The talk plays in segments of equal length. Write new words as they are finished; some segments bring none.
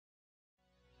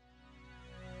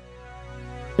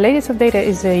Ladies of Data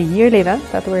is a yearly event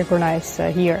that we organize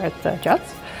here at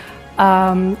JETS,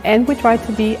 and we try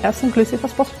to be as inclusive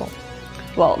as possible.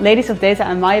 Well, Ladies of Data,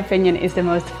 in my opinion, is the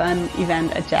most fun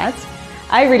event at JETS.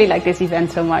 I really like this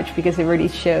event so much because it really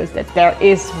shows that there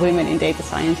is women in data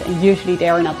science, and usually they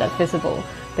are not that visible,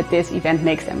 but this event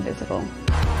makes them visible.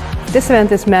 This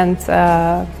event is meant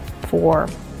for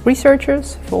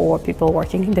researchers, for people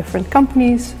working in different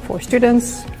companies, for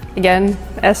students, again,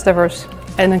 as diverse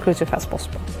and inclusive as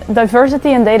possible.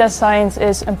 Diversity in data science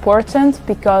is important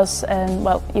because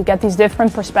well, you get these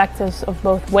different perspectives of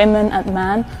both women and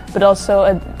men, but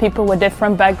also people with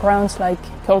different backgrounds, like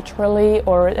culturally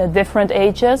or at different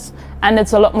ages. And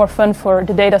it's a lot more fun for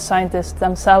the data scientists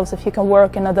themselves if you can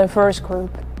work in a diverse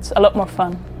group. It's a lot more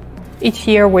fun. Each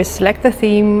year we select a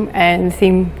theme, and the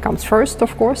theme comes first,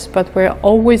 of course, but we're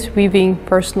always weaving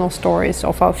personal stories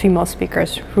of our female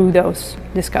speakers through those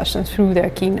discussions, through their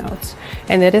keynotes.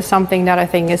 And it is something that I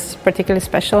think is particularly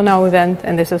special in our event,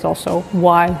 and this is also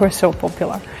why we're so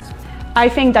popular. I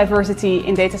think diversity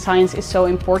in data science is so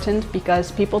important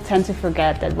because people tend to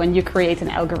forget that when you create an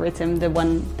algorithm, the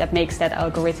one that makes that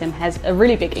algorithm has a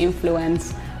really big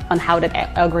influence on how that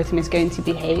algorithm is going to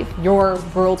behave. Your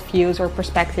worldviews or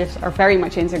perspectives are very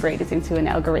much integrated into an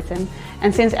algorithm.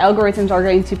 And since algorithms are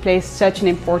going to play such an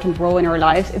important role in our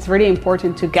lives, it's really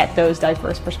important to get those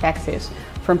diverse perspectives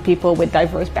from people with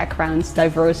diverse backgrounds,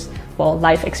 diverse, well,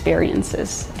 life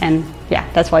experiences. And yeah,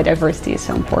 that's why diversity is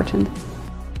so important.